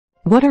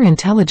What are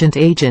intelligent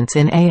agents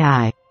in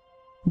AI?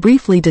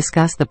 Briefly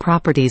discuss the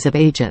properties of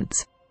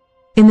agents.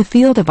 In the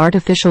field of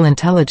artificial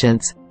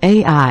intelligence,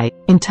 AI,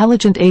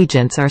 intelligent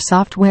agents are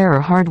software or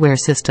hardware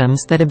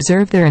systems that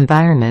observe their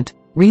environment,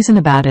 reason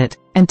about it,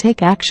 and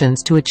take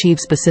actions to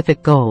achieve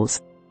specific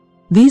goals.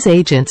 These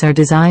agents are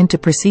designed to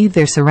perceive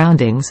their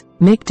surroundings,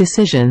 make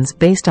decisions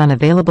based on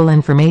available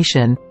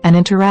information, and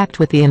interact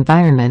with the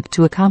environment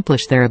to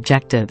accomplish their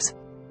objectives.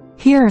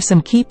 Here are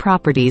some key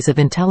properties of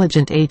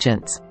intelligent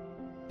agents.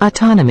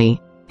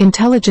 Autonomy.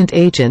 Intelligent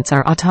agents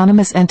are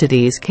autonomous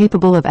entities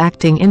capable of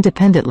acting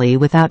independently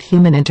without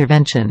human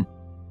intervention.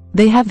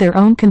 They have their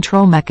own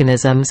control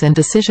mechanisms and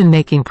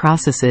decision-making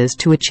processes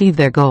to achieve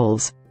their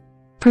goals.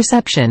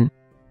 Perception.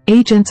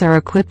 Agents are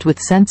equipped with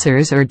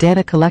sensors or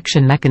data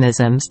collection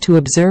mechanisms to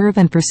observe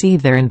and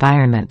perceive their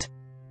environment.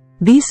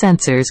 These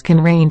sensors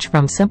can range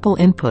from simple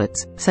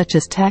inputs, such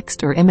as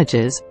text or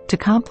images, to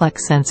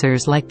complex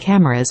sensors like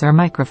cameras or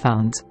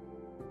microphones.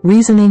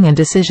 Reasoning and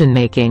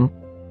decision-making.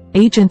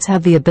 Agents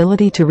have the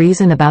ability to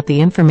reason about the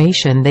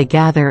information they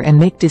gather and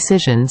make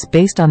decisions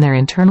based on their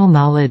internal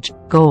knowledge,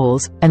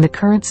 goals, and the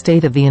current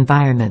state of the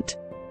environment.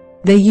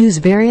 They use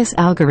various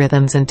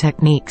algorithms and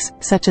techniques,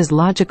 such as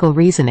logical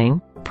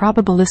reasoning,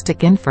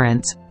 probabilistic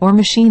inference, or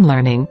machine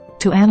learning,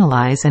 to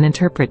analyze and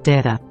interpret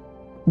data.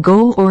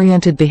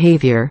 Goal-oriented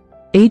behavior.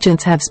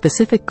 Agents have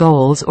specific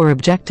goals or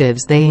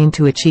objectives they aim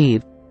to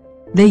achieve.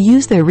 They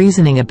use their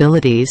reasoning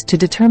abilities to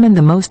determine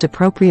the most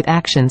appropriate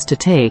actions to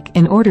take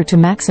in order to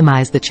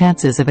maximize the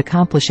chances of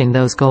accomplishing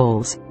those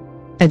goals.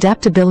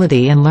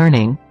 Adaptability and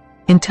learning.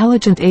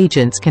 Intelligent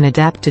agents can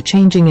adapt to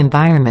changing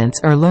environments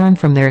or learn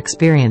from their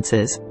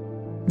experiences.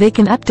 They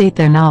can update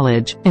their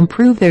knowledge,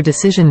 improve their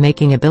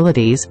decision-making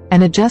abilities,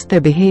 and adjust their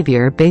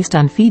behavior based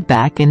on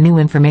feedback and new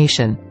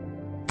information.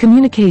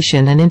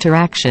 Communication and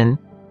interaction.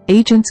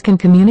 Agents can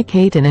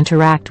communicate and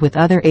interact with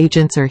other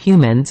agents or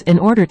humans in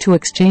order to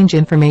exchange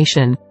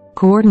information,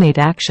 coordinate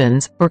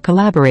actions, or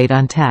collaborate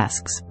on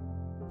tasks.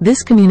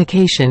 This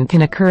communication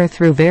can occur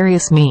through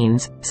various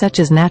means, such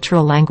as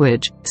natural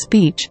language,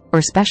 speech,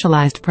 or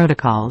specialized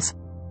protocols.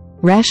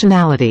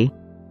 Rationality.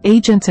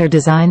 Agents are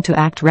designed to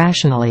act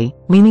rationally,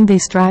 meaning they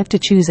strive to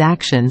choose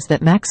actions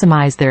that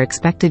maximize their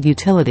expected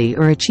utility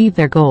or achieve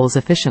their goals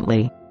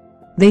efficiently.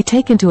 They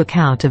take into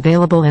account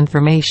available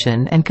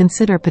information and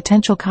consider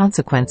potential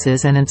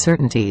consequences and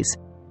uncertainties.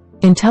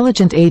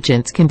 Intelligent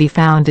agents can be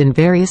found in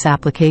various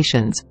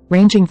applications,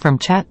 ranging from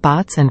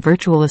chatbots and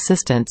virtual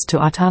assistants to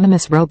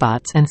autonomous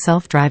robots and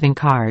self-driving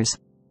cars.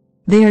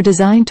 They are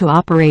designed to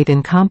operate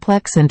in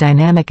complex and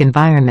dynamic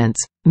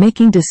environments,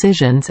 making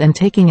decisions and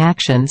taking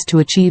actions to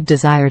achieve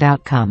desired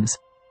outcomes.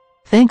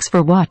 Thanks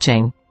for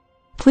watching.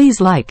 Please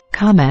like,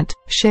 comment,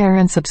 share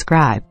and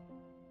subscribe.